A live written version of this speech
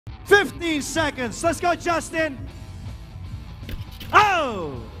15 seconds. Let's go, Justin.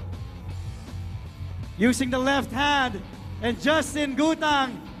 Oh! Using the left hand, and Justin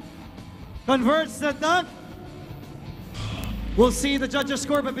Gutang converts the dunk. We'll see the judges'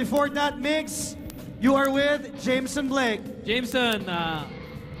 score, but before that, Migs, you are with Jameson Blake. Jameson,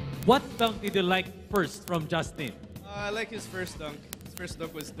 what dunk did you like first from Justin? I like his first dunk. His first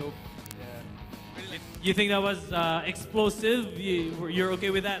dunk was dope. Yeah. Really You think that was explosive? You're okay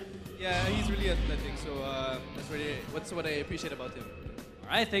with that? yeah, he's really athletic, so that's what I appreciate about him.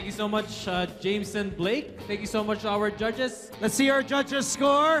 All right, thank you so much, Jameson Blake. Thank you so much to our judges. Let's see our judges'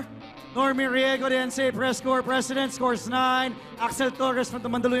 score. Normie Riego, the NCAA Press Corps President, scores 9. Axel Torres from the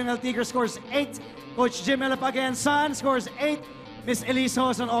Mandaluyong El Tigre scores 8. Coach Jim Elapagan San scores 8. Miss Elise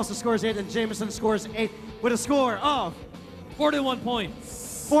Hosan also scores 8. And Jameson scores 8 with a score of 41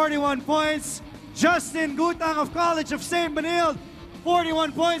 points. 41 points. Justin Gutang of College of St. Benilde,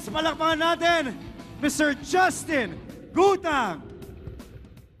 41 points. Palakpakan natin, Mr. Justin Gutang.